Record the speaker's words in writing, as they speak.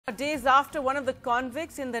Days after one of the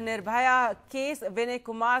convicts in the Nirbhaya case, Vinay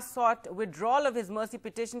Kumar sought withdrawal of his mercy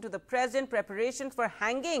petition to the president. Preparations for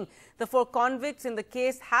hanging the 4 convicts in the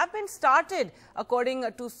case have been started, according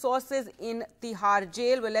to sources in Tihar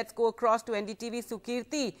Jail. Well, let's go across to NDTV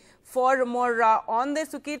Sukirti for more on this.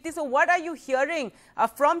 Sukirti, so what are you hearing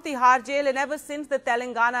from Tihar Jail? And ever since the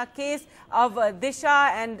Telangana case of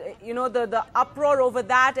Disha and the uproar over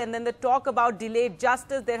that, and then the talk about delayed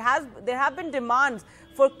justice, there have been demands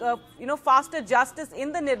for faster justice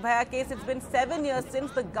in the Nirbhaya case. It's been 7 years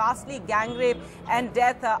since the ghastly gang rape and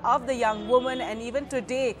death of the young woman, and even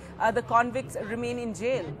today the convicts remain in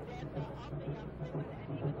jail.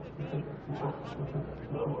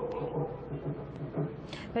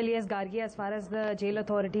 Well, yes, Gargi, as far as the jail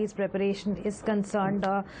authorities' preparation is concerned,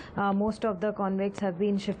 most of the convicts have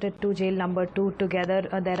been shifted to jail number 2 together.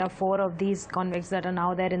 There are 4 of these convicts that are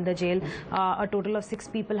now there in the jail. A total of 6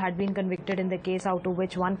 people had been convicted in the case, out of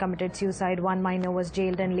which 1 committed suicide, 1 minor was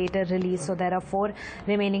jailed and later released. So there are 4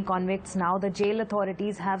 remaining convicts now. The jail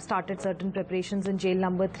authorities have started certain preparations in jail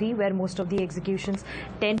number 3, where most of the executions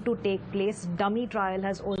tend to take place. Dummy trial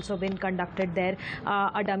has also been conducted there.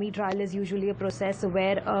 A dummy trial is usually a process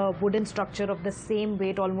where a wooden structure of the same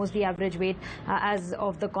weight, almost the average weight as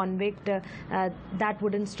of the convict, that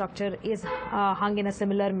wooden structure is hung in a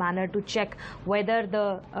similar manner to check whether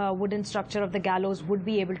the wooden structure of the gallows would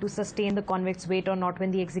be able to sustain the convict's weight or not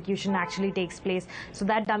when the execution actually takes place. So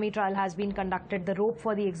that dummy trial has been conducted. The rope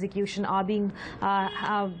for the execution are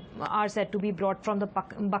said to be brought from the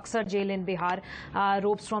Buxar jail in Bihar.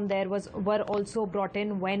 Ropes from there were also brought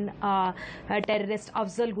in when terrorist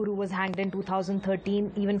Afzal Guru was hanged in 2013.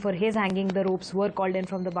 Even for his hanging, the ropes were called in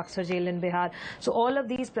from the Buxar jail in Bihar. So all of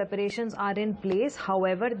these preparations are in place.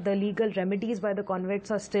 However, the legal remedies by the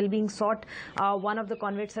convicts are still being sought. One of the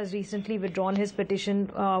convicts has recently withdrawn his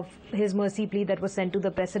petition, his mercy plea that was sent to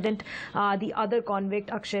the president. The other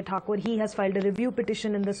convict, Akshay Thakur, he has filed a review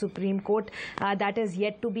petition in the Supreme Court. That is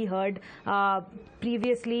yet to be heard.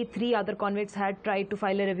 Previously, 3 other convicts had tried to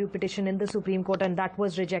file a review petition in the Supreme Court, and that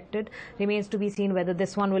was rejected. Remains to be seen whether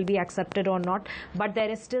this one will be accepted or not. But there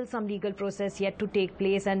is still some legal process yet to take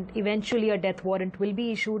place, and eventually a death warrant will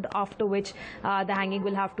be issued, after which the hanging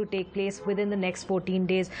will have to take place within the next 14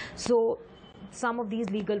 days. So some of these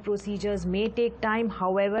legal procedures may take time.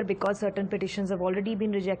 However, because certain petitions have already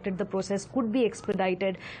been rejected, the process could be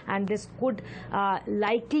expedited, and this could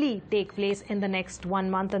likely take place in the next 1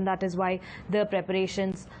 month, and that is why the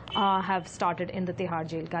preparations have started in the Tihar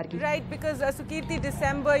Jail. Gargi. Right, because Sukirti,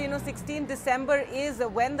 December, 16 December is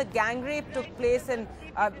when the gang rape took place, and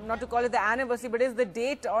not to call it the anniversary, but is the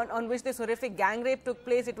date on which this horrific gang rape took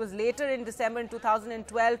place. It was later in December in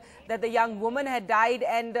 2012 that the young woman had died,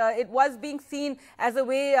 and it was being seen as a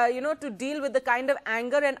way, to deal with the kind of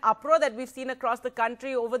anger and uproar that we've seen across the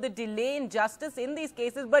country over the delay in justice in these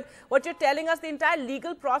cases. But what you're telling us, the entire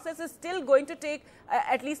legal process is still going to take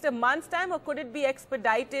at least a month's time, or could it be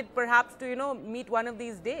expedited perhaps to, meet one of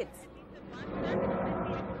these dates?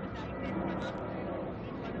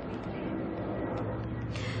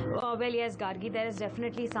 Well, yes, Gargi, there is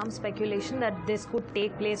definitely some speculation that this could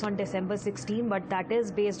take place on December 16, but that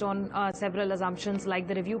is based on several assumptions, like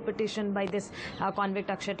the review petition by this convict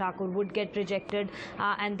Akshay Thakur would get rejected,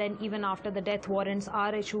 and then even after the death warrants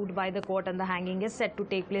are issued by the court and the hanging is set to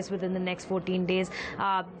take place within the next 14 days.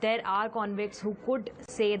 There are convicts who could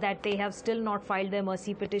say that they have still not filed their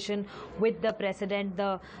mercy petition with the president.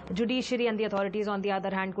 The judiciary and the authorities, on the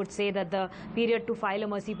other hand, could say that the period to file a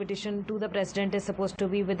mercy petition to the president is supposed to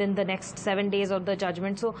be within the next 7 days of the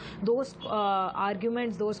judgment. So those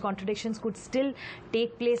arguments, those contradictions could still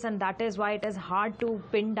take place, and that is why it is hard to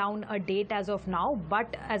pin down a date as of now.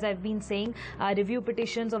 But as I've been saying, review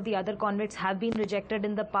petitions of the other convicts have been rejected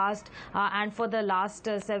in the past, and for the last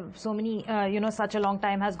so many, such a long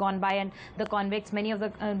time has gone by, and the convicts, many of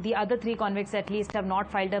the other 3 convicts at least, have not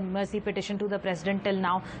filed a mercy petition to the president till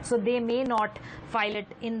now. So they may not file it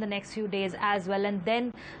in the next few days as well. And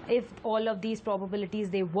then if all of these probabilities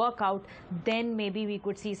they work out, then maybe we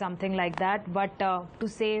could see something like that. But to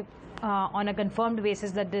say on a confirmed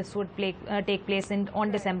basis that this would take place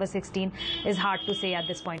on December 16 is hard to say at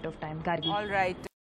this point of time. Gargi. All right.